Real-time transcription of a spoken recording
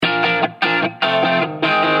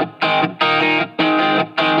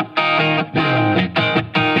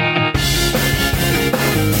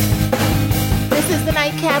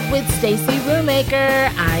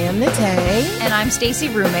And I'm Stacy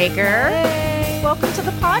Rumaker. Hey. Welcome to the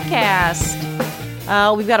podcast.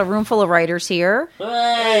 We've got a room full of writers here.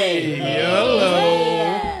 Hey.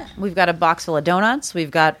 Hello. We've got a box full of donuts. We've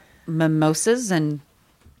got mimosas and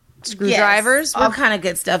screwdrivers. Yes, all kind of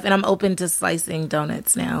good stuff. And I'm open to slicing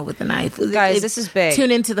donuts now with a knife. Guys, this is big.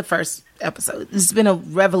 Tune into the first episode. This has been a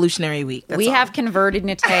revolutionary week. We have converted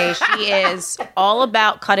Nnete. She is all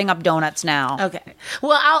about cutting up donuts now. Okay.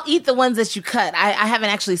 Well, I'll eat the ones that you cut. I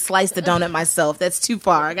haven't actually sliced the donut myself. That's too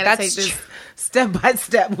far. I gotta take this step by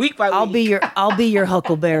step, week by week. I'll be your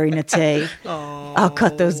huckleberry, Nnete. I'll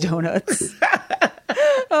cut those donuts.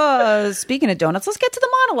 Speaking of donuts, let's get to the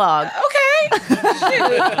monologue. Okay.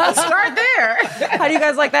 Shoot. Let's start there. How do you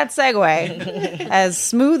guys like that segue? As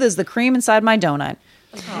smooth as the cream inside my donut.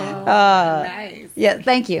 Nice. Yeah,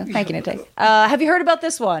 thank you. Thank you, Nnete. Have you heard about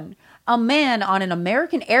this one? A man on an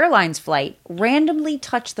American Airlines flight randomly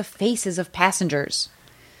touched the faces of passengers.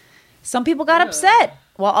 Some people got upset,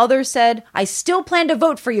 while others said, I still plan to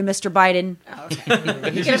vote for you, Mr. Biden.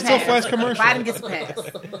 He still flies commercial. Biden gets a pass.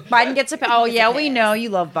 Biden gets a pass. Oh, yeah, we know. You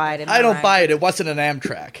love Biden. I don't buy it. It wasn't an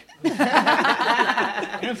Amtrak.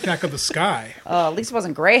 Amtrak of the sky. Oh, at least it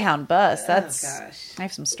wasn't Greyhound bus. That's. Gosh. I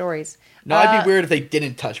have some stories. No, I'd be weird if they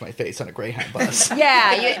didn't touch my face on a Greyhound bus.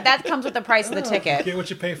 Yeah, that comes with the price of the ticket. Get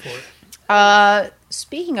what you pay for it.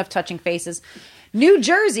 Speaking of touching faces, New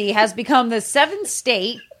Jersey has become the 7th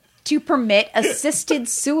state to permit assisted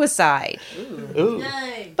suicide. Ooh.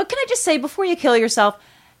 But can I just say, before you kill yourself,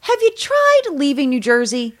 have you tried leaving New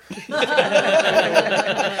Jersey?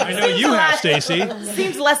 I know you have, Stacy.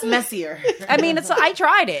 Seems less messier. I mean, I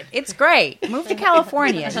tried it. It's great. Move to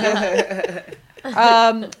California.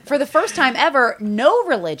 For the first time ever, no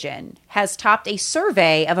religion has topped a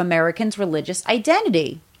survey of Americans' religious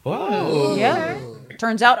identity. Whoa. Yeah.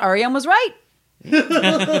 Turns out Ariam was right.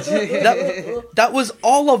 That was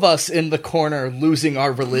all of us in the corner losing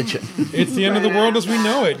our religion. It's the end of the world as we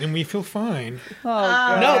know it, and we feel fine. No,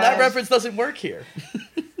 that reference doesn't work here.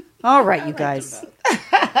 All right, you guys.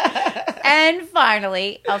 And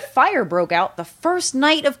finally, a fire broke out the first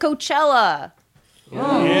night of Coachella.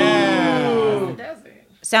 Oh. Yeah.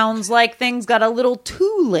 Sounds like things got a little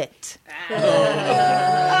too lit.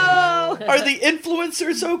 Are the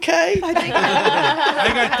influencers okay?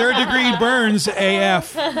 I got third-degree burns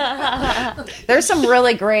AF. There's some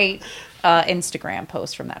really great Instagram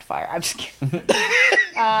posts from that fire. I'm just kidding.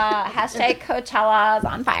 Hashtag Coachella's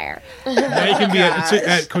on fire. Now you can be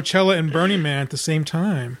at Coachella and Burning Man at the same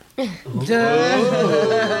time.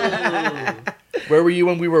 Where were you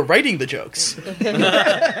when we were writing the jokes?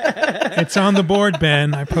 It's on the board,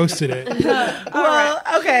 Ben. I posted it. Well,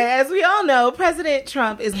 okay, as we all know, President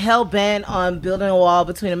Trump is hell-bent on building a wall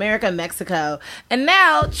between America and Mexico. And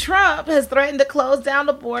now Trump has threatened to close down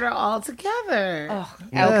the border altogether. Oh,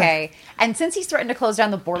 okay. And since he's threatened to close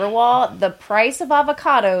down the border wall, the price of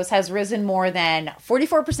avocados has risen more than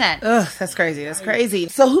 44%. Ugh, that's crazy. That's crazy.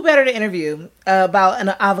 So who better to interview about an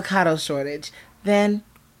avocado shortage than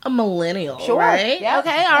a millennial, Sure. right? Yeah.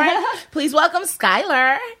 Okay, all right. Please welcome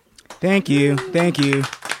Skylar. Thank you. Thank you.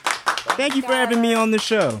 Thank you for having me on the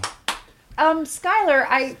show. Skylar,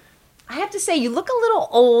 I have to say, you look a little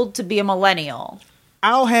old to be a millennial.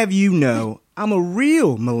 I'll have you know, I'm a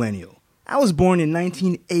real millennial. I was born in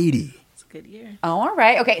 1980. It's a good year. Oh, all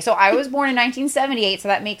right. Okay, so I was born in 1978, so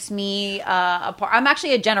that makes me I'm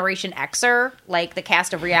actually a Generation Xer, like the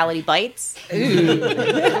cast of Reality Bites.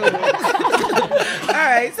 All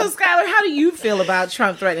right, so Skylar, how do you feel about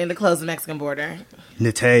Trump threatening to close the Mexican border?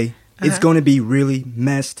 Nnete, it's going to be really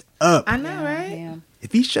messed up. I know, right? Yeah.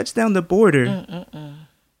 If he shuts down the border,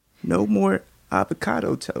 no more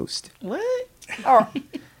avocado toast. What? Or,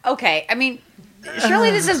 okay, I mean,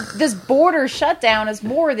 surely this border shutdown is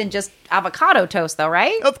more than just avocado toast, though,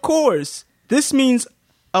 right? Of course. This means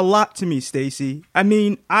a lot to me, Stacy. I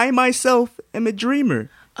mean, I myself am a dreamer.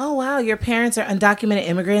 Oh, wow, your parents are undocumented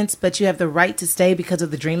immigrants, but you have the right to stay because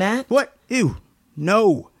of the DREAM Act? What? Ew.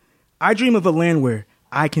 No. I dream of a land where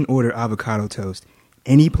I can order avocado toast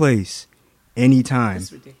any place, anytime.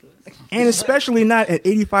 That's ridiculous. And especially not at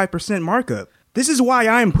 85% markup. This is why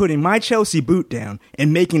I'm putting my Chelsea boot down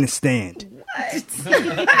and making a stand.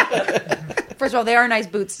 First of all, they are nice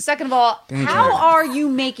boots. Second of all, how are you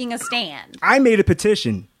making a stand? I made a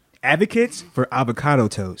petition, Advocates for Avocado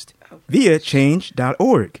Toast, via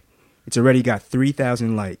change.org. It's already got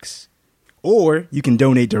 3,000 likes. Or you can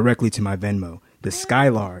donate directly to my Venmo. The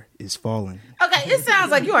Skylar is falling. Okay, it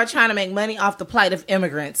sounds like you are trying to make money off the plight of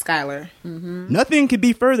immigrants, Skylar. Mm-hmm. Nothing could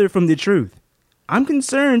be further from the truth. I'm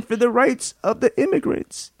concerned for the rights of the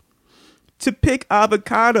immigrants. to pick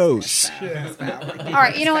avocados. All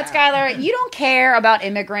right, you know what, Skylar? You don't care about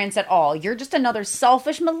immigrants at all. You're just another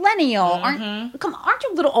selfish millennial. Aren't you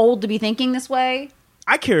a little old to be thinking this way?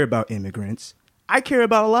 I care about immigrants. I care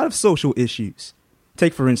about a lot of social issues.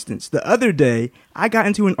 Take, for instance, the other day, I got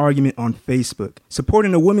into an argument on Facebook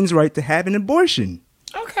supporting a woman's right to have an abortion.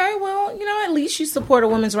 Okay, well, at least you support a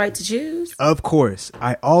woman's right to choose. Of course,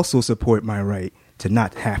 I also support my right to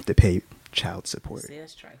not have to pay child support. See,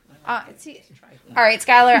 that's trifling. All right,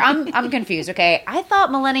 Skylar, I'm confused, okay? I thought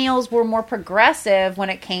millennials were more progressive when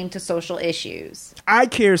it came to social issues. I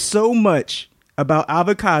care so much about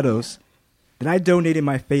avocados that I donated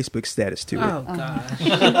my Facebook status to it. Oh, gosh.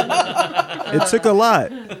 It took a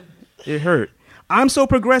lot. It hurt. I'm so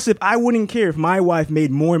progressive, I wouldn't care if my wife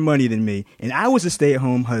made more money than me and I was a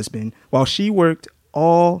stay-at-home husband while she worked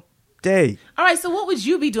all day. All right, so what would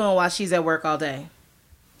you be doing while she's at work all day?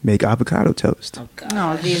 Make avocado toast. Oh, God.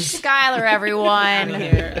 Oh, geez. Skylar, everyone.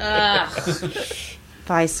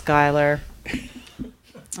 Bye, Skylar.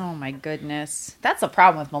 Oh, my goodness. That's the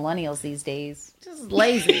problem with millennials these days. Just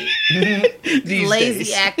lazy.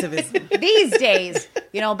 Lazy activism. These days.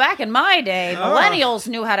 Back in my day, millennials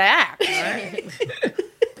knew how to act.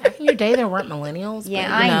 Back in your day, there weren't millennials. Yeah,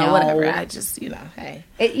 but, I know. Whatever. I just, hey.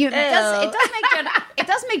 It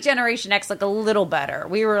does make Generation X look a little better.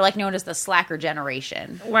 We were known as the slacker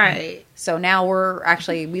generation. Right. So now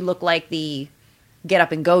we look like the get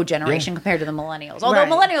up and go generation compared to the millennials. Although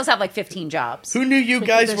millennials have 15 jobs. Who knew you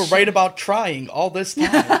guys were right about trying all this time?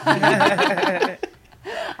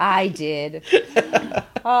 I did.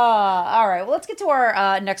 All right. Well, let's get to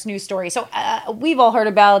our next news story. So we've all heard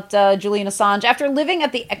about Julian Assange. After living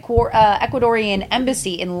at the Ecuadorian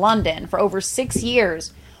embassy in London for over 6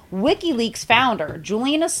 years, WikiLeaks founder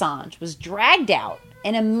Julian Assange was dragged out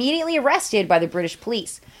and immediately arrested by the British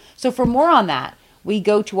police. So for more on that, we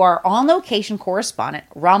go to our on-location correspondent,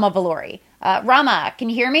 Rama Vallury. Rama, can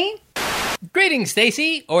you hear me? Greetings,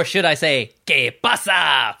 Stacy, or should I say, ¿Qué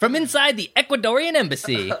pasa? From inside the Ecuadorian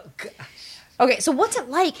embassy. Okay, so what's it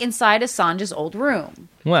like inside Assange's old room?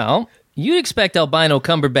 Well, you'd expect Albino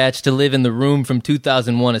Cumberbatch to live in the room from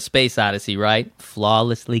 2001: A Space Odyssey, right?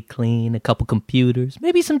 Flawlessly clean, a couple computers,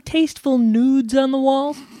 maybe some tasteful nudes on the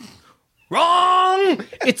walls. Wrong!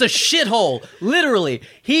 It's a shithole. Literally,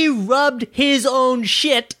 he rubbed his own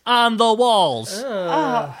shit on the walls.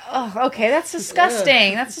 Okay, that's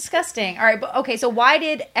disgusting. That's disgusting. All right, but okay, so why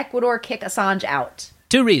did Ecuador kick Assange out?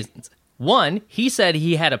 2 reasons. One, he said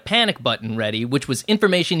he had a panic button ready, which was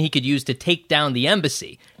information he could use to take down the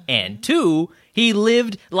embassy. And 2, he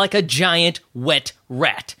lived like a giant wet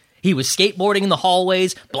rat. He was skateboarding in the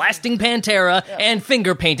hallways, blasting Pantera, and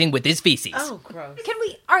finger painting with his feces. Oh, gross. Can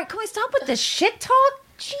we stop with this shit talk?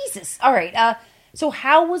 Jesus. All right, so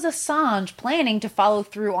how was Assange planning to follow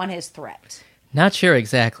through on his threat? Not sure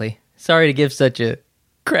exactly. Sorry to give such a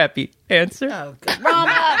crappy answer. Oh, God.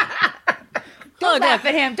 Rama, don't laugh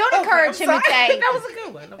at him. Don't encourage him to say. That was a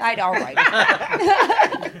good one. All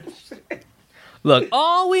right. Look,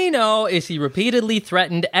 all we know is he repeatedly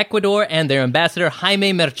threatened Ecuador and their ambassador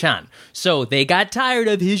Jaime Merchan. So they got tired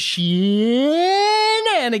of his shenanigans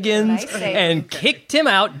and kicked him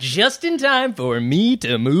out just in time for me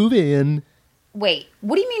to move in. Wait,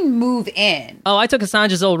 what do you mean move in? Oh, I took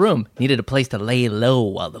Assange's old room. Needed a place to lay low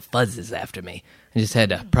while the fuzz is after me. I just had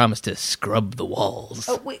to promise to scrub the walls.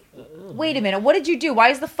 Oh, wait a minute. What did you do? Why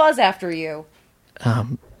is the fuzz after you?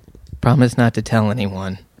 Promise not to tell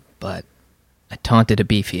anyone, but I taunted a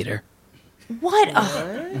beefeater. What?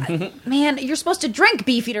 Man, you're supposed to drink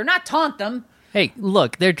Beefeater, not taunt them. Hey,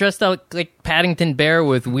 look, they're dressed out like Paddington Bear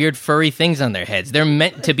with weird furry things on their heads. They're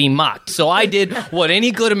meant to be mocked. So I did what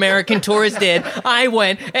any good American tourist did. I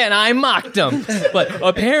went and I mocked them. But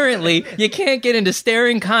apparently, you can't get into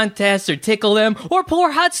staring contests or tickle them or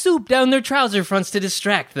pour hot soup down their trouser fronts to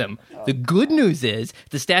distract them. The good news is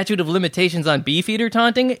the statute of limitations on Beefeater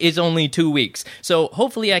taunting is only 2 weeks. So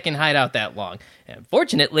hopefully I can hide out that long. And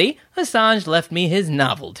fortunately, Assange left me his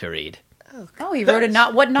novel to read. Oh, he wrote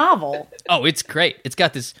what novel? Oh, it's great. It's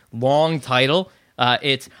got this long title.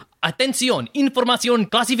 It's Atención, información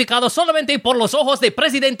clasificada solamente por los ojos de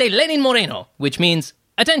Presidente Lenin Moreno, which means,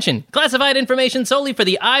 attention, classified information solely for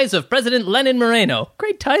the eyes of President Lenin Moreno.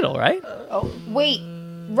 Great title, right? Wait,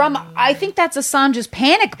 Rama, I think that's Assange's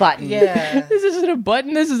panic button. Yeah. This isn't a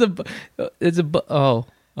button. This is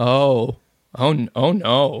oh no.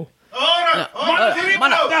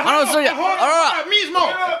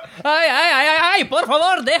 Ay, por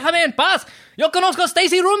favor, déjame en paz. Yo conozco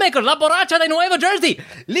Stacy Rumaker, la borracha de Nueva Jersey.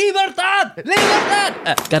 Libertad!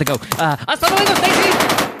 Gotta go. Hasta luego, Stacy.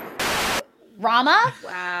 Rama?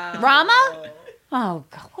 Wow. Rama? Oh,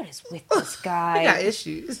 God, what is with this guy? I got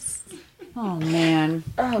issues. Oh, man.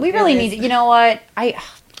 We really need to, you know what?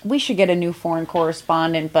 We should get a new foreign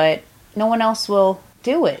correspondent, but no one else will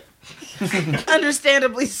do it.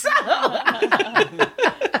 Understandably so.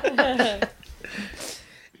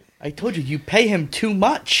 I told you pay him too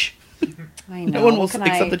much. I know. No one will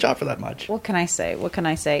accept the job for that much. What can I say?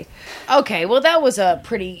 Okay, well, that was a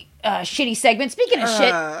pretty shitty segment. Speaking of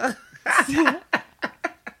shit.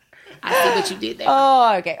 I see what you did there.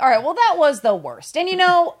 Oh, okay. All right, well, that was the worst. And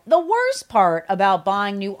the worst part about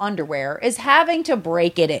buying new underwear is having to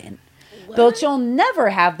break it in. But you'll never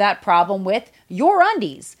have that problem with Your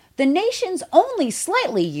Undies, the nation's only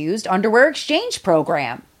slightly used underwear exchange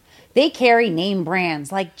program. They carry name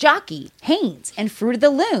brands like Jockey, Hanes, and Fruit of the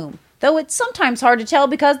Loom, though it's sometimes hard to tell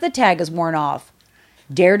because the tag is worn off.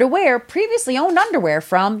 Dare to wear previously owned underwear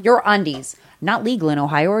from Your Undies, not legal in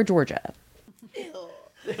Ohio or Georgia.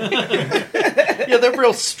 Yeah, they're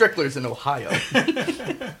real stricklers in Ohio.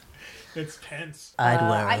 It's Pence. I'd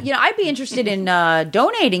wear 'em. I'd be interested in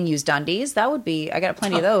donating used undies. That would be, I got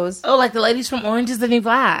plenty of those. Oh, like the ladies from Orange is the New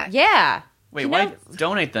Black. Yeah. Wait, why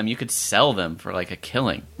donate them? You could sell them for like a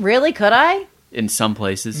killing Really? Could I? in some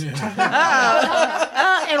places. And why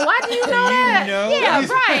do you know that? Yeah,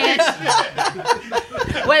 Brian.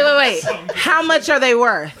 Wait. How much are they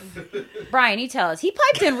worth? Brian, you tell us. He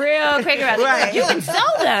piped in real quick about it. Right. You can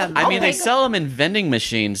sell them. I mean, they sell them in vending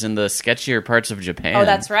machines in the sketchier parts of Japan. Oh,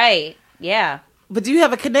 that's right. Yeah. But do you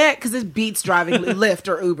have a Connect? Because it beats driving Lyft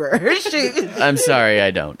or Uber. Shoot. I'm sorry,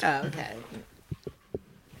 I don't. Oh, okay.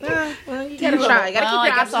 Well, you gotta try. You gotta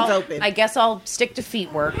keep your options open. I guess I'll stick to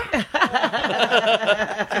feet work.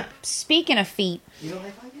 Speaking of feet, the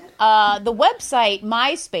website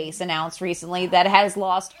Myspace announced recently that it has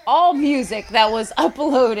lost all music that was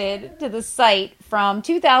uploaded to the site from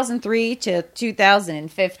 2003 to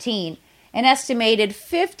 2015, an estimated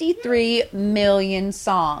 53 million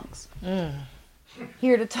songs.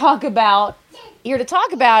 Here to talk about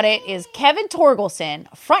it is Kevin Torgelson,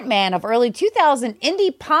 frontman of early 2000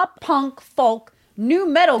 indie pop punk folk new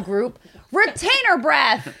metal group Retainer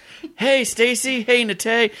Breath. Hey, Stacy. Hey,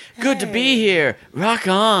 Nnete. Good to be here. Rock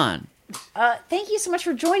on. Thank you so much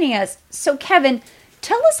for joining us. So, Kevin,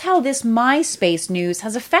 tell us how this MySpace news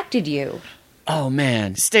has affected you. Oh,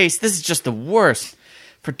 man. Stace, this is just the worst.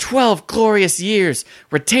 For 12 glorious years,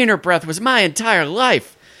 Retainer Breath was my entire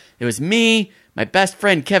life. It was me, my best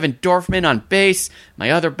friend Kevin Dorfman on bass,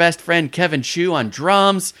 my other best friend Kevin Chu on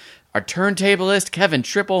drums, our turntablist Kevin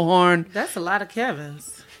Triplehorn. That's a lot of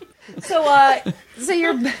Kevins. So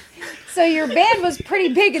your band was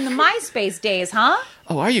pretty big in the MySpace days, huh?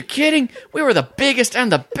 Oh, are you kidding? We were the biggest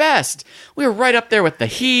and the best. We were right up there with the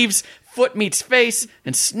Heaves, Foot Meets Face,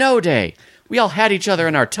 and Snow Day. We all had each other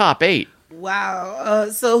in our top 8. Wow.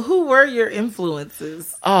 So who were your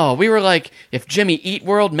influences? Oh, we were like if Jimmy Eat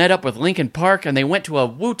World met up with Linkin Park and they went to a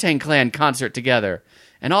Wu-Tang Clan concert together.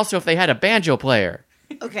 And also if they had a banjo player.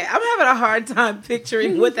 Okay, I'm having a hard time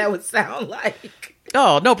picturing what that would sound like.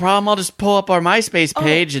 Oh, no problem. I'll just pull up our MySpace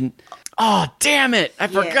page and... Oh, damn it. I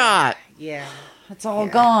forgot. Yeah. It's all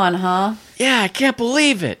gone, huh? Yeah, I can't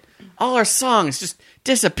believe it. All our songs just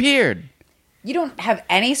disappeared. You don't have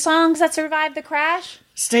any songs that survived the crash?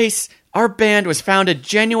 Stace, our band was founded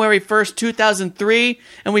January 1st, 2003,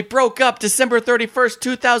 and we broke up December 31st,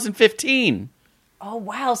 2015. Oh,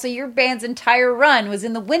 wow. So your band's entire run was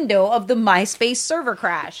in the window of the MySpace server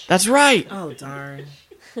crash. That's right. Oh, darn.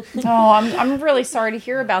 Oh, I'm really sorry to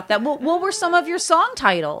hear about that. What were some of your song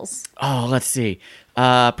titles? Oh, let's see.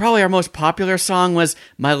 Probably our most popular song was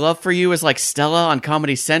My Love for You is Like Stella on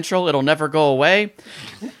Comedy Central. It'll Never Go Away.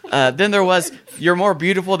 Then there was You're More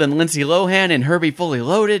Beautiful Than Lindsay Lohan and Herbie Fully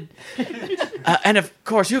Loaded. And of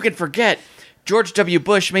course, who can forget? George W.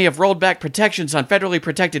 Bush may have rolled back protections on federally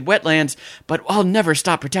protected wetlands, but I'll never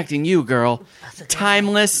stop protecting you, girl.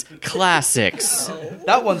 Timeless classics.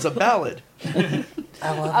 That one's a ballad. There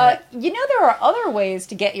are other ways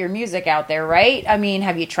to get your music out there, right? I mean,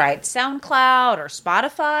 have you tried SoundCloud or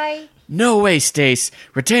Spotify? No way, Stace.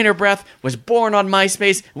 Retainer Breath was born on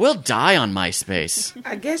MySpace. We'll die on MySpace.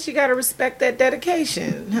 I guess you gotta respect that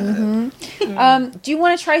dedication. Do you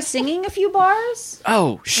want to try singing a few bars?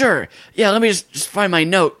 Oh, sure. Yeah, let me just find my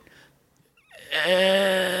note.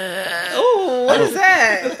 Ooh, what is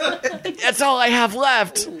that? That's all I have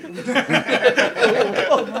left.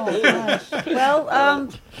 Well,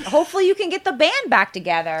 hopefully you can get the band back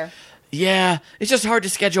together. Yeah, it's just hard to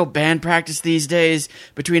schedule band practice these days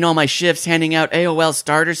between all my shifts handing out AOL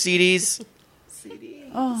starter CDs.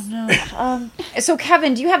 Oh, no. So,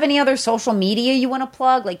 Kevin, do you have any other social media you want to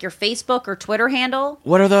plug, like your Facebook or Twitter handle?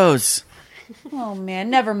 What are those? Oh, man,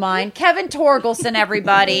 never mind. Kevin Torgelson,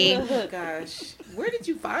 everybody. Oh, gosh. Where did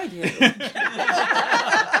you find him?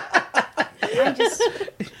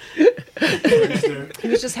 He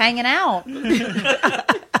was just hanging out.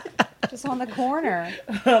 Just on the corner.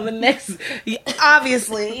 The next,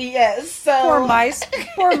 obviously, yes. So Poor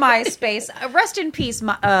MySpace. Rest in peace,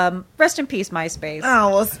 MySpace. Oh,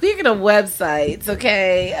 well, speaking of websites,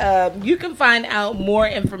 okay, you can find out more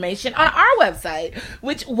information on our website,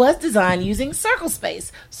 which was designed using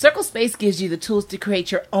CircleSpace. CircleSpace gives you the tools to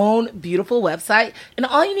create your own beautiful website, and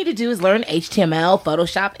all you need to do is learn HTML,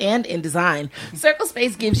 Photoshop, and InDesign.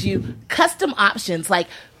 CircleSpace gives you custom options like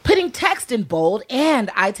putting text in bold and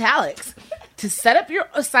italics. To set up your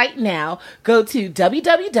site now, go to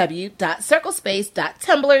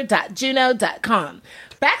www.circlespace.tumblr.juno.com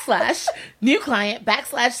 /new client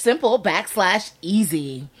 /simple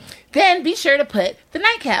 /easy. Then be sure to put the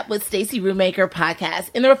Nightcap with Stacy Rumaker podcast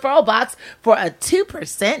in the referral box for a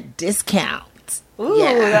 2% discount. Ooh,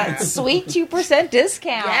 that sweet 2%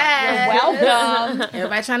 discount. Yes. You're welcome.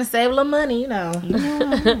 Everybody trying to save a little money, you know.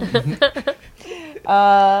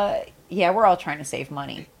 Yeah, we're all trying to save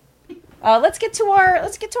money. Let's get to our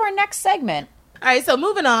next segment. All right, so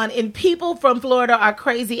moving on. In People from Florida Are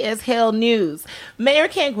Crazy as Hell news, Mayor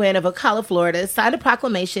Ken Gwynn of Ocala, Florida, signed a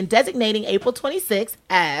proclamation designating April 26th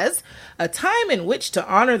as a time in which to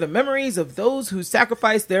honor the memories of those who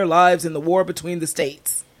sacrificed their lives in the war between the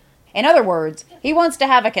states. In other words, he wants to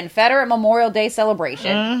have a Confederate Memorial Day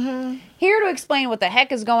celebration. Mm-hmm. Here to explain what the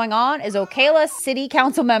heck is going on is Ocala City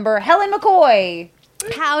Council member Helen McCoy.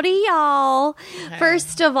 Howdy, y'all.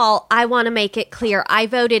 First of all, I want to make it clear I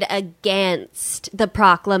voted against the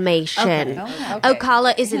proclamation. Okay.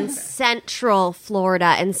 Ocala is in Central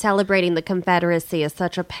Florida, and celebrating the Confederacy is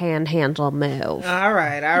such a panhandle move. All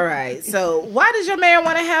right. So why does your mayor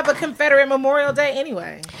want to have a Confederate Memorial Day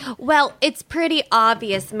anyway? Well, it's pretty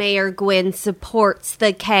obvious Mayor Gwynn supports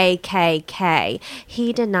the KKK.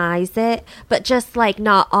 He denies it, but just like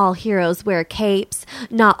not all heroes wear capes,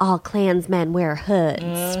 not all Klansmen wear hoods.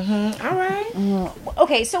 Mm-hmm. All right.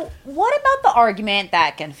 Okay, so what about the argument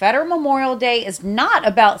that Confederate Memorial Day is not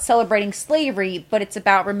about celebrating slavery, but it's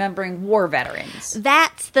about remembering war veterans?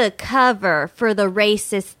 That's the cover for the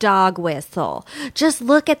racist dog whistle. Just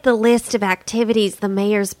look at the list of activities the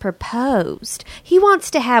mayor's proposed. He wants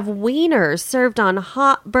to have wieners served on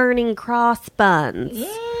hot burning cross buns.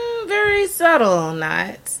 Very subtle,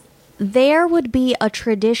 Nnete. There would be a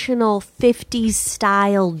traditional 50s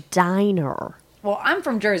style diner. Well, I'm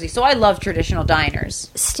from Jersey, so I love traditional diners.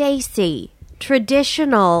 Stacy,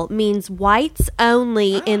 traditional means whites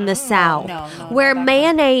only in the South, where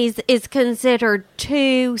mayonnaise is considered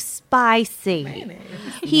too spicy.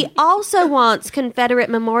 He also wants Confederate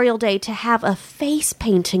Memorial Day to have a face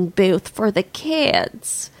painting booth for the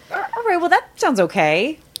kids. All right, well, that sounds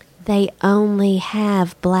okay. They only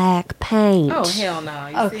have black paint. Oh, hell no.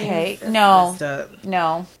 You Okay, see? no. That's messed up.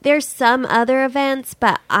 No. There's some other events,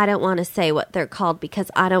 but I don't want to say what they're called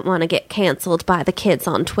because I don't want to get canceled by the kids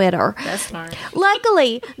on Twitter. That's smart.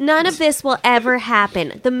 Luckily, none of this will ever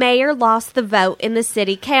happen. The mayor lost the vote in the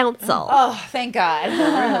city council. Oh, thank God.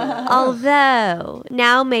 Although,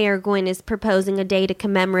 now Mayor Gwynn is proposing a day to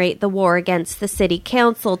commemorate the war against the city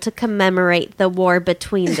council to commemorate the war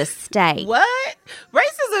between the states. What?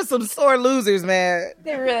 Racists are some sore losers, man.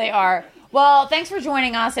 They really are. Well, thanks for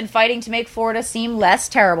joining us and fighting to make Florida seem less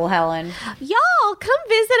terrible, Helen. Y'all, come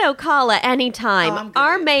visit Ocala anytime.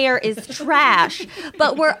 Our mayor is trash,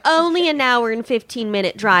 but we're only an hour and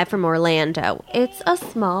 15-minute drive from Orlando. It's a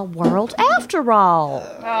small world after all.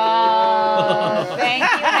 Oh, thank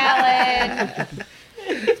you, Helen.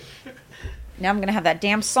 Now I'm going to have that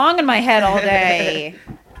damn song in my head all day.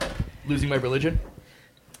 Losing my religion?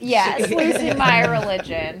 Yes, losing my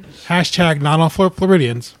religion. Hashtag not all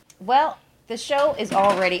Floridians. Well, the show is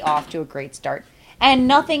already off to a great start. And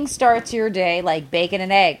nothing starts your day like bacon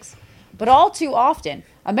and eggs. But all too often,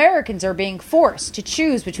 Americans are being forced to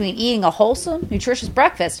choose between eating a wholesome, nutritious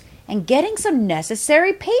breakfast and getting some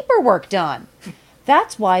necessary paperwork done.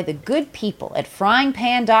 That's why the good people at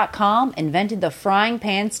fryingpan.com invented the frying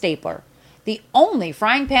pan stapler. The only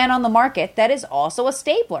frying pan on the market that is also a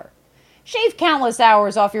stapler. Shave countless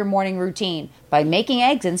hours off your morning routine by making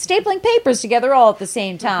eggs and stapling papers together all at the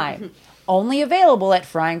same time. Only available at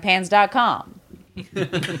fryingpans.com. I'm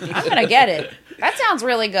going to get it. That sounds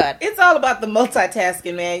really good. It's all about the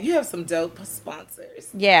multitasking, man. You have some dope sponsors.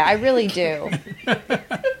 Yeah, I really do.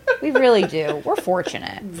 We really do. We're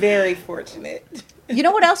fortunate. Very fortunate. You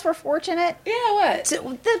know what else we're fortunate? Yeah, what? The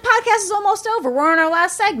podcast is almost over. We're on our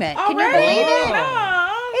last segment. Can you believe it?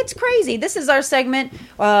 No. it's crazy. This is our segment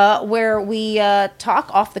where we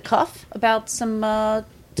talk off the cuff about some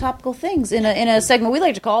topical things in a segment we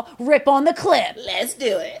like to call Rip on the Clip. Let's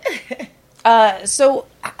do it. So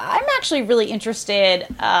I'm actually really interested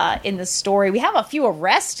in the story. We have a few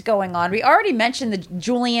arrests going on. We already mentioned the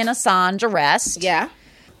Julian Assange arrest. Yeah.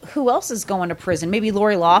 Who else is going to prison? Maybe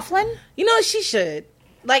Lori Loughlin? You know, she should.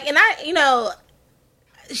 Like, and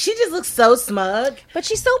she just looks so smug. But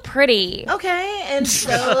she's so pretty. Okay, and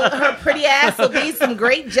so her pretty ass will be some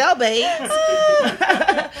great jailbait.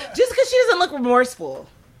 Just because she doesn't look remorseful.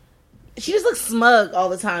 She just looks smug all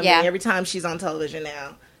the time. Yeah. Every time she's on television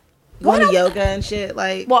now. Going to yoga and shit.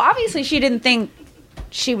 Like, well, obviously she didn't think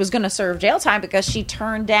she was going to serve jail time because she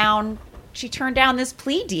turned down this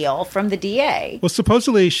plea deal from the DA. Well,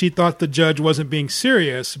 supposedly she thought the judge wasn't being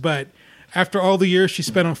serious, but after all the years she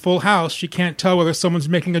spent on Full House, she can't tell whether someone's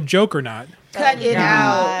making a joke or not. Cut it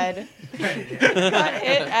out. Cut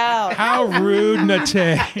it out. How rude,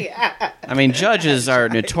 Nnete. I mean, judges are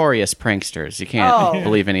notorious pranksters. You can't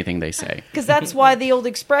believe anything they say. Because that's why the old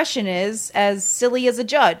expression is as silly as a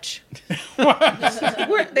judge. They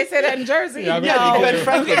say that in Jersey. Yeah, Ben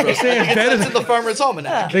Franklin wrote Say that's in the Farmer's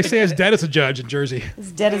Almanac. They say as dead as a judge in Jersey.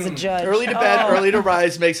 As dead as a judge. Early to bed, early to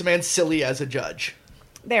rise makes a man silly as a judge.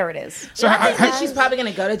 There it is. So I think she's probably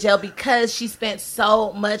going to go to jail because she spent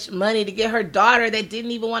so much money to get her daughter that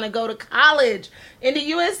didn't even want to go to college into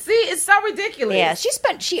USC. It's so ridiculous. Yeah,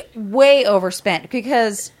 she way overspent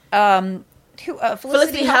because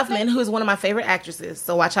Felicity Huffman, who's one of my favorite actresses,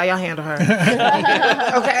 so watch how y'all handle her.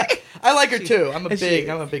 Okay. I like her too. I'm a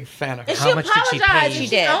big fan of her. And How much did she pay? She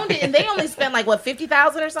did. Owned it, and they only spent like what,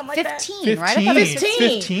 $50,000 or something like that. 15, right? I thought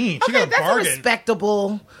 15. She Okay, got a that's bargain.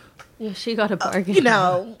 respectable. Yeah, she got a bargain. You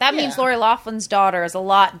know, That means Lori Loughlin's daughter is a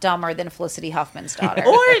lot dumber than Felicity Huffman's daughter.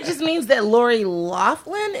 or it just means that Lori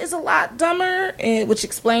Loughlin is a lot dumber, which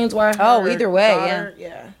explains why. Either way, daughter,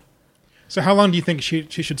 yeah. So how long do you think she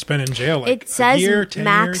should spend in jail? Like It says a year, 10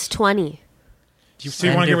 max years? 20. Do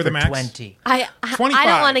you want to give her the max? 20. I 25.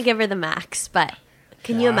 don't want to give her the max, but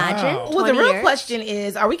can you imagine? Well, the 20 real years? question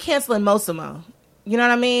is, are we canceling Mosimo? You know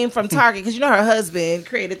what I mean? From Target. Because you know her husband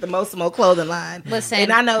created the Mosimo clothing line. Listen.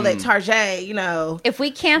 And I know that Target, you know. If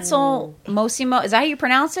we cancel Mosimo, is that how you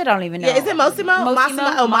pronounce it? I don't even know. Yeah, is it Mosimo? Massimo?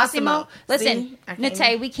 Oh, Massimo. Listen, See? I can't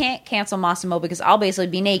Nnete, we can't cancel Massimo because I'll basically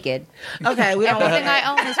be naked. Okay, we don't want Everything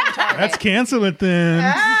I own is from Target. Let's cancel it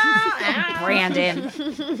then.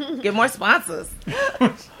 Brandon. Get more sponsors.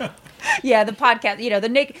 Yeah, the podcast. You know, the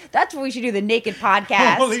naked. That's what we should do. The naked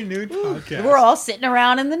podcast. Holy nude podcast. We're all sitting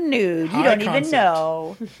around in the nude. You High don't even concept.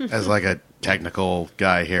 know. As like a technical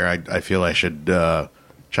guy here, I feel I should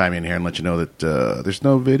chime in here and let you know that there's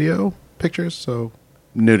no video pictures, so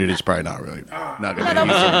nudity is probably not really not going to be an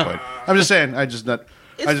easy point. I'm just saying.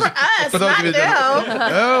 It's for us, not who them.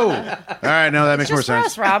 oh, all right, no, that makes more Just for sense.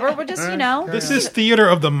 us, Robert. We're just, you know. This is theater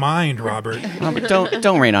of the mind, Robert.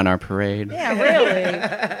 Don't rain on our parade. Yeah, really.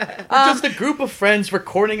 We're just a group of friends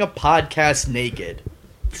recording a podcast naked.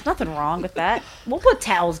 There's nothing wrong with that. We'll put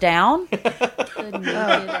towels down. Okay,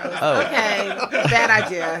 bad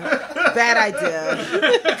idea.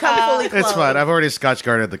 Come fully clothed. It's fine. I've already scotch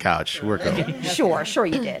guarded the couch. We're cool. Sure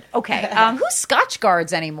you did. Okay. Who's Scotch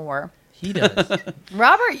Guards anymore? He does.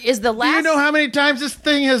 Robert is the last. Do you know how many times this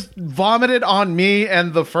thing has vomited on me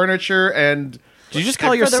and the furniture and... Did you just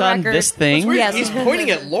call your For the son record- this thing? Yes. He's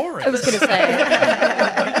pointing at Lauren. I was going to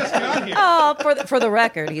say. Oh, for the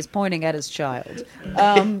record, he's pointing at his child.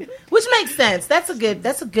 Which makes sense. That's a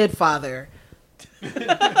good father.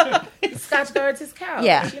 Scotch guards his couch.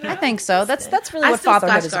 Yeah, you know? I think so. That's really I what still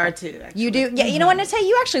fatherhood Scotch is. guard too. Actually. You do, yeah. You know what, Nnete?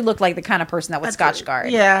 You actually look like the kind of person that would Scotch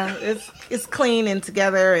guard. Yeah, it's clean and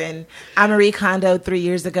together. And I Marie Kondo 3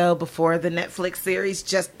 years ago before the Netflix series,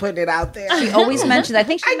 just put it out there. She always mentioned that. I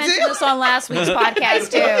think she I mentioned do. this on last week's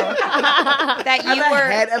podcast too. That you I'm were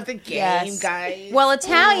ahead of the game, Yes. guys. Well,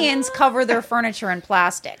 Italians cover their furniture in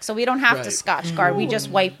plastic, so we don't have to Right. Scotch guard. We just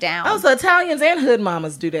wipe down. Oh, so Italians and hood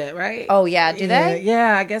mamas do that, right? Oh, yeah, do Yeah, they?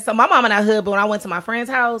 yeah, I guess so. My mama not hood, but when I went to my friend's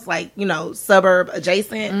house, like, you know, suburb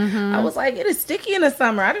adjacent, Mm-hmm. I was like, it is sticky in the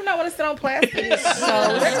summer. I do not want to sit on plastic. So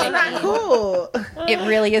That's not cool. It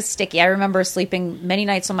really is sticky. I remember sleeping many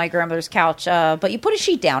nights on my grandmother's couch, but you put a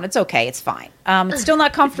sheet down. It's okay. It's fine. It's still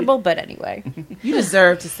not comfortable, but anyway. You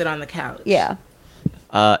deserve to sit on the couch. Yeah.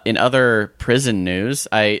 In other prison news,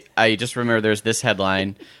 I just remember there's this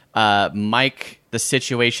headline. Mike, the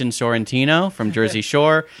Situation Sorrentino from Jersey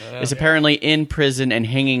Shore, is apparently in prison and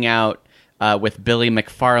hanging out with Billy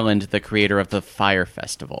McFarland, the creator of the Fire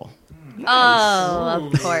Festival. Oh,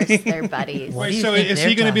 of course, they're buddies. Wait, do you so think is they're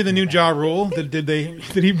he going to be the new talking Ja Rule? Did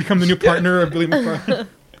he become the new partner of Billy McFarland?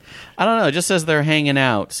 I don't know. It just says they're hanging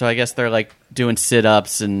out, so I guess they're like doing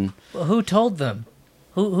sit-ups and. Well, who told them?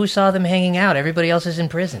 Who saw them hanging out? Everybody else is in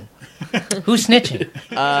prison. Who's snitching? Is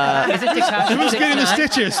it Tekashi? Who's getting the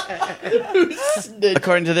stitches?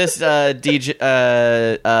 According to this, DJ,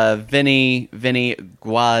 Vinny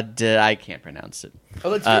Guad, I can't pronounce it.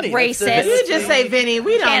 Oh, it's Vinny. Racist. You just say Vinny.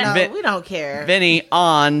 We don't know. Vin- We don't care. Vinny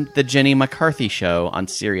on the Jenny McCarthy show on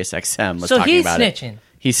Sirius XM was So talking he's about snitching. it.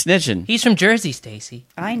 He's snitching. He's from Jersey, Stacy.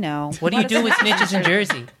 I know. What do you do with snitches in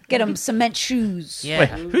Jersey? Get them cement shoes. Yeah. Wait,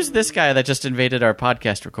 who's this guy that just invaded our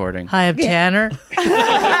podcast recording? Hi, I'm Tanner.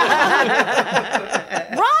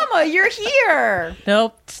 Rama, you're here.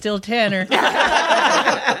 Nope, still Tanner.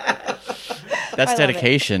 That's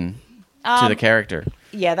dedication to the character.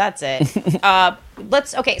 Yeah, that's it.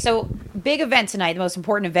 So big event tonight. The most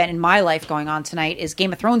important event in my life going on tonight is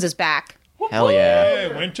Game of Thrones is back. Hell yeah.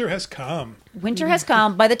 Hey, winter has come. Winter has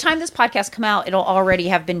come. By the time this podcast come out, it'll already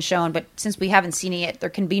have been shown. But since we haven't seen it yet, there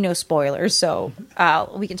can be no spoilers. So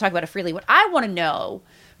we can talk about it freely. What I want to know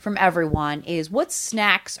from everyone is what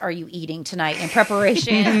snacks are you eating tonight in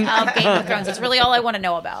preparation of Game of Thrones? That's really all I want to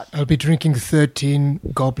know about. I'll be drinking 13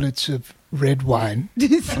 goblets of red wine. Wait,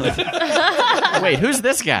 who's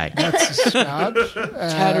this guy? That's a start.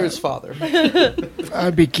 Tanner's father.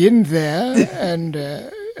 I'll begin there, and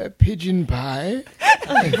a pigeon pie,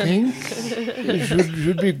 I think,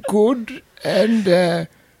 should be good, and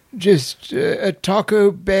just a Taco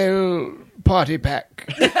Bell party pack.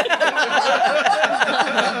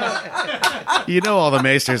 You know all the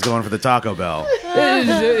Maesters going for the Taco Bell.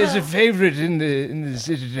 It's a favorite in the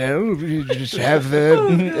Citadel. You just have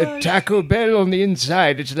a Taco Bell on the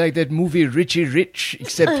inside. It's like that movie Richie Rich,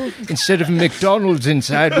 except instead of McDonald's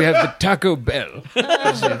inside, we have the Taco Bell.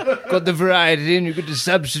 Got the variety, and you get to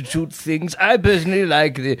substitute things. I personally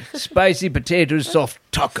like the spicy potato soft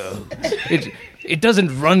taco. It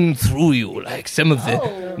doesn't run through you like some of the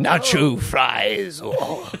nacho fries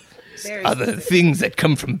or other things that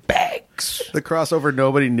come from bags. The crossover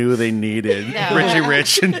nobody knew they needed. Richie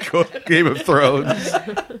Rich and Game of Thrones.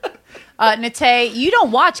 Nnete, you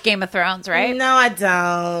don't watch Game of Thrones, right? No, I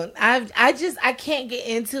don't. I can't get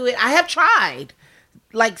into it. I have tried.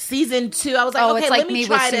 Like season 2, I was like, okay, it's like let me me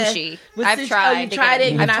try with sushi. I've tried. to get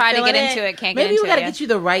into it. Can't get Maybe into we got to it. get you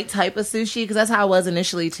the right type of sushi because that's how I was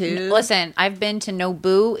initially too. Listen, I've been to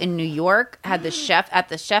Nobu in New York. Had the chef at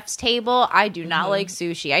the chef's table. I do not like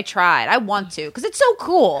sushi. I tried. I want to because it's so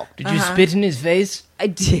cool. Did you spit in his face? I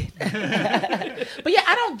did. But yeah,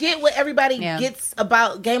 I don't get what everybody Yeah. gets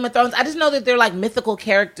about Game of Thrones. I just know that they're like mythical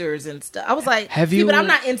characters and stuff. I was like, but I'm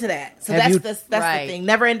not into that. So that's Right. the thing.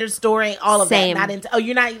 Never ended story, all of Same. that. Not into. Oh,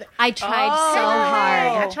 you're not either. I tried so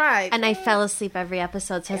hard. I tried. And I fell asleep every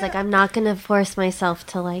episode, so I was like, I'm not going to force myself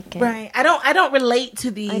to like it. Right. I don't relate to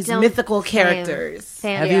these don't- mythical same. characters.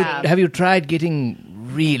 Same. Have you tried getting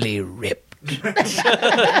really ripped?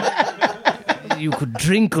 You could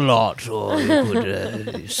drink a lot, or you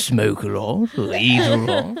could smoke a lot, or eat a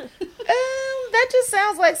lot. That just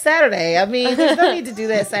sounds like Saturday. I mean, there's no need to do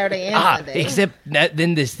that Saturday and Sunday. Except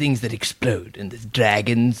then there's things that explode, and there's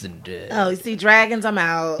dragons, and Oh, you see, dragons, I'm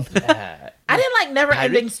out. I didn't like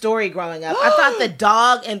Never-Ending Story growing up. I thought the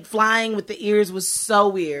dog and flying with the ears was so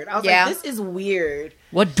weird. I was like, this is weird.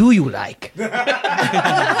 what do you like?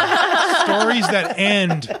 Stories that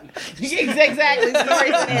end. Exactly.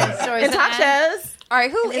 Stories and ends. Stories And talk and shows. All right,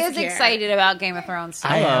 who is Insecure. excited about Game of Thrones?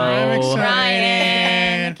 Hello.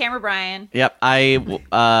 Brian. Camera Brian. Yep,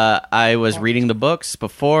 I was reading the books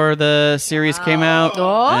before the series came out.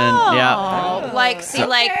 And, yeah. Like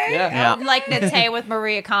Yeah. like Nnete with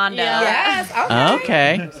Maria Kondo. Yes.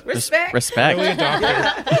 Okay. Respect. Respect.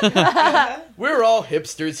 We're all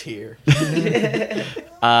hipsters here.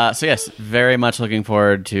 So yes, very much looking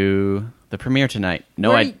forward to the premiere tonight.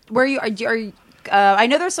 Where you are you I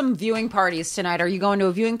know there's some viewing parties tonight. Are you going to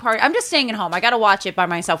a viewing party? I'm just staying at home. I got to watch it by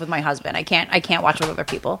myself with my husband. I can't watch with other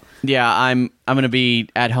people. Yeah, I'm going to be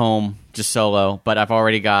at home just solo, but I've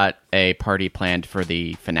already got a party planned for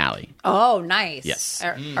the finale. Oh, nice. Yes.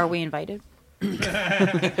 Are we invited?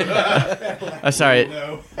 Sorry.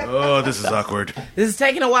 Oh, this is awkward. This is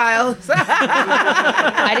taking a while.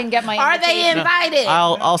 I didn't get my Are they invitation. invited?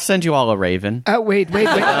 I'll send you all a raven. Wait.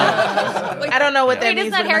 I don't know what that Wait, means.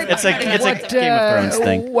 isn't that Harry It's a Game of Thrones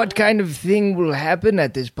thing. What kind of thing will happen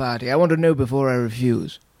at this party? I want to know before I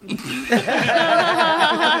refuse.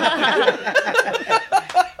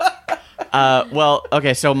 Well,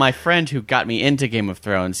 okay, so my friend who got me into Game of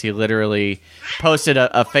Thrones, he literally posted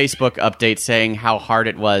a Facebook update saying how hard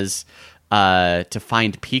it was to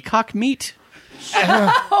find peacock meat.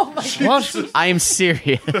 What? I am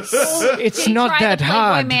serious. It's not Try that the Playboy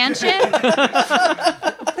hard. Mansion?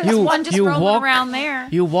 There's one just rolling around there.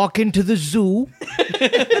 You walk into the zoo.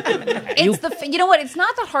 You know what? It's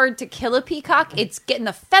not that hard to kill a peacock. It's getting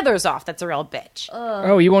the feathers off that's a real bitch.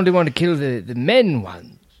 Oh, you only want to kill the men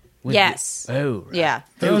ones. Yes. Oh, right. Yeah.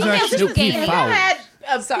 Those are Snoopy You fowl. had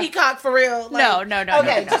a peacock for real? No.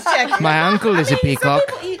 Okay, just checking. My uncle is a peacock.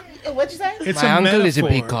 Some people eat, what'd you say? It's My a uncle is a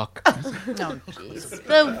metaphor. peacock.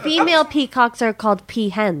 The female peacocks are called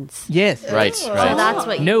peahens. Yes. Right. So Right. that's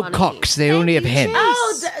what you No wanna cocks. They only have hens.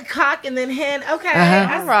 Oh, cock and then hen. Okay.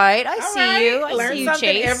 Uh-huh. All right. I All see right. you. I Learn see you, something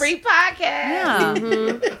Chase. every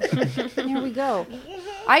podcast. Yeah. Here we go.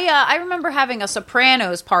 I remember having a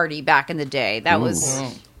Sopranos party back in the day. That was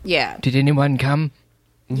yeah. Did anyone come?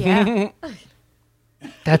 Yeah.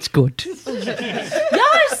 That's good. Y'all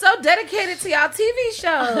are so dedicated to y'all TV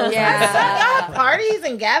shows. Yeah. Y'all have parties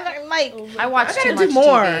and gathering. Like, I watch I too gotta much do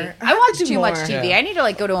more. TV. I I watch have to do too much more. TV. I need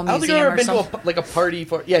to go to a I don't think I've museum ever or been something. to a party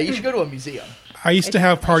for. Yeah, you should go to a museum. I used to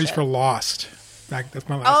have parties for Lost. That's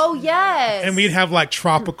my last. Oh yes. And we'd have like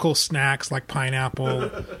tropical snacks like pineapple.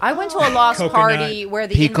 I went to a Lost Coconut. party where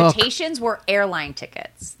the Peacock. invitations were airline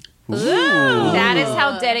tickets. That is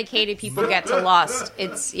how dedicated people get to Lost.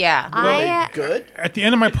 It's I Good. At the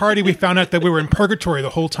end of my party, we found out that we were in purgatory the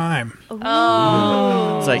whole time.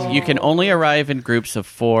 It's like you can only arrive in groups of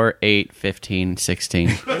 4, 8, 15,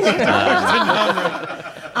 16.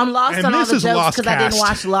 I'm lost And on all this the is jokes Lost because I didn't Cast.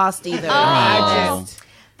 watch Lost either. I just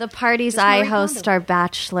the parties I host are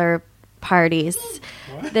bachelor parties.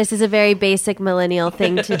 This is a very basic millennial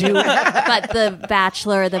thing to do, but the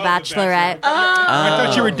bachelor, the bachelorette. I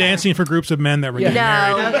thought you were dancing for groups of men that were getting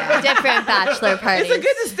married. No, different bachelor parties. It's a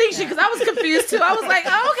good distinction because I was confused too. I was like,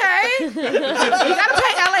 oh, okay, you got to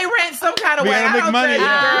pay LA rent some kind of We way. gotta I make don't money.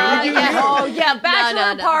 judge you, girl. Oh yeah,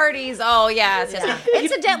 bachelor no. parties. Oh yes.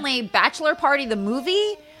 Incidentally, Bachelor Party the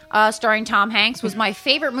movie, starring Tom Hanks, was my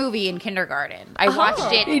favorite movie in kindergarten. I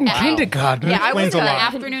watched it In kindergarten? Yeah, I was Explains in a lot.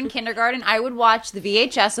 afternoon kindergarten. I would watch the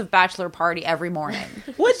VHS of Bachelor Party every morning.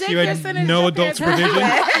 What You daycare had center no did your adult parents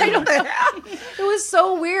supervision? It was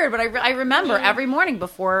so weird, but I remember every morning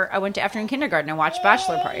before I went to afternoon kindergarten, I watched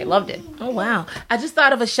Bachelor Party. I loved it. Oh wow! I just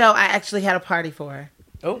thought of a show I actually had a party for.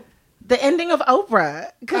 Oh. The ending of Oprah,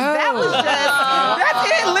 because that was just—that's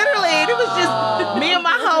it. Literally, it was just me and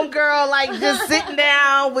my homegirl, like just sitting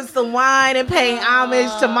down with some wine and paying homage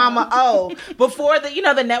to Mama O before the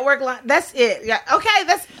network line. That's it. Yeah. Okay.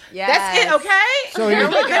 That's it. Okay. So they're you-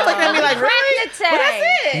 looking at me like, really? Nnete. But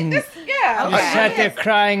that's it. Yeah. You sat there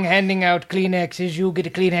crying, handing out Kleenexes. You get a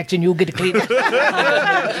Kleenex and you get a Kleenex.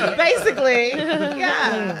 Basically,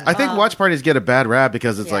 yeah. I think watch parties get a bad rap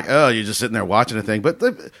because it's like, oh, you're just sitting there watching a thing. But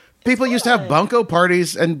people used to have bunko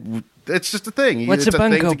parties, and it's just a thing. What's It's a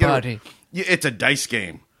thing bunko to get party? It's a dice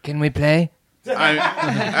game. Can we play?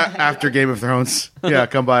 After Game of Thrones, yeah,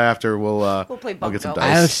 come by after. We'll play We'll get some bunko.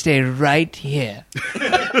 I'll dice. stay right here.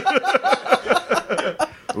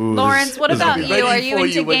 Ooh, Lawrence, what this will about be you? good. Are you for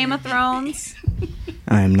into you when Game you- of Thrones?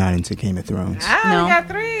 I am not into Game of Thrones. No. I got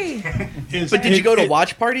 3. But did you go to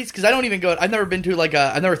watch parties? Because I don't even go. I've never been to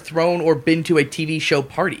I've never thrown or been to a TV show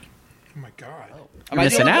party. Oh my god! Am I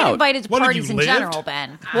missing the only- out. Get invited to What, have parties you in lived? general,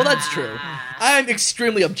 Ben. Well, that's true. I'm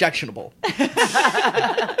extremely objectionable.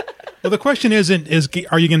 Well, the question isn't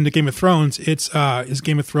are you into Game of Thrones? It's is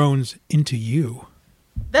Game of Thrones into you?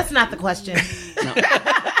 That's not the question.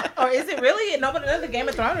 Or is it really? Nobody knows the Game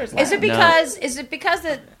of Thrones. Is it because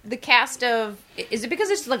the cast of is it because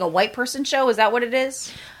it's like a white person show? Is that what it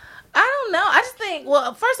is? I don't know. I just think,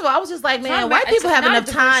 well, first of all, I was just like, man, not white bad. people It's have not enough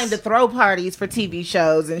diverse. time to throw parties for TV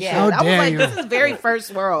shows and Yeah. shit. How I was dare like, you. this is very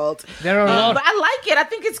first world. There are a lot. But I like it. I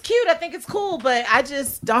think it's cute. I think it's cool. But I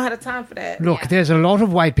just don't have the time for that. Look, there's a lot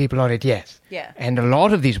of white people on it, yes. Yeah. And a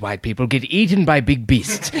lot of these white people get eaten by big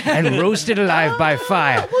beasts and roasted alive by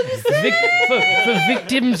fire. For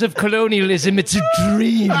victims of colonialism, it's a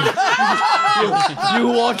dream. You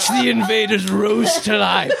watch the invaders roast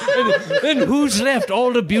alive. And who's left?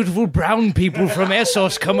 All the beautiful brown people from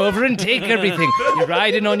Essos come over and take everything. You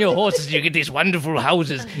ride in on your horses, you get these wonderful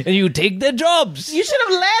houses, and you take their jobs. You should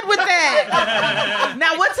have led with that.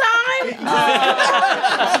 Now, what time?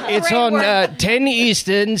 It's on 10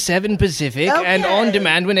 Eastern, 7 Pacific, and Okay. on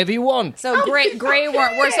demand whenever you want. So Grey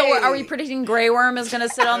Worm. Are we predicting Grey Worm is going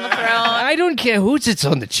to sit on the throne? I don't care who sits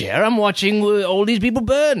on the chair. I'm watching all these people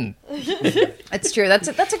burn. It's true. That's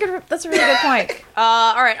a really good point.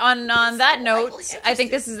 All right. On that note, I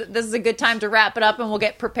think this is a good time to wrap it up, and we'll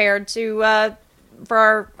get prepared to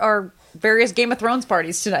for our various Game of Thrones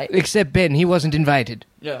parties tonight. Except Ben, he wasn't invited.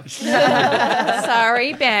 Yeah.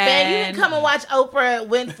 Sorry, Ben. Ben, you can come and watch Oprah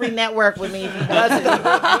Winfrey Network with me if you want to.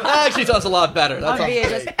 That actually sounds a lot better. That's On all.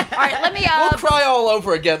 VHS. All right, let me. We'll cry all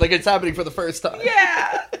over again, like it's happening for the first time.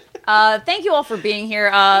 Yeah. Thank you all for being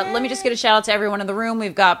here. Let me just get a shout out to everyone in the room.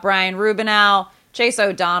 We've got Brian Rubinow, Chase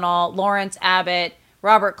O'Donnell, Lawrence Abbott,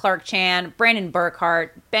 Robert Clarke-Chan, Brandon Burkhart,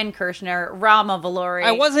 Ben Kuerschner, Rama Vallury.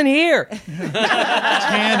 I wasn't here.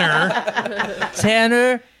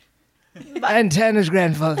 Tanner. And Tanner's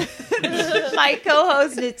grandfather. My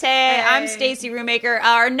co-host Nnete. I'm Stacy Rumaker.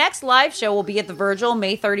 Our next live show will be at the Virgil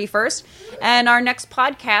May 31st, and our next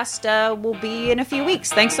podcast will be in a few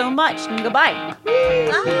weeks. Thanks so much, and goodbye.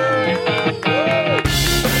 Bye.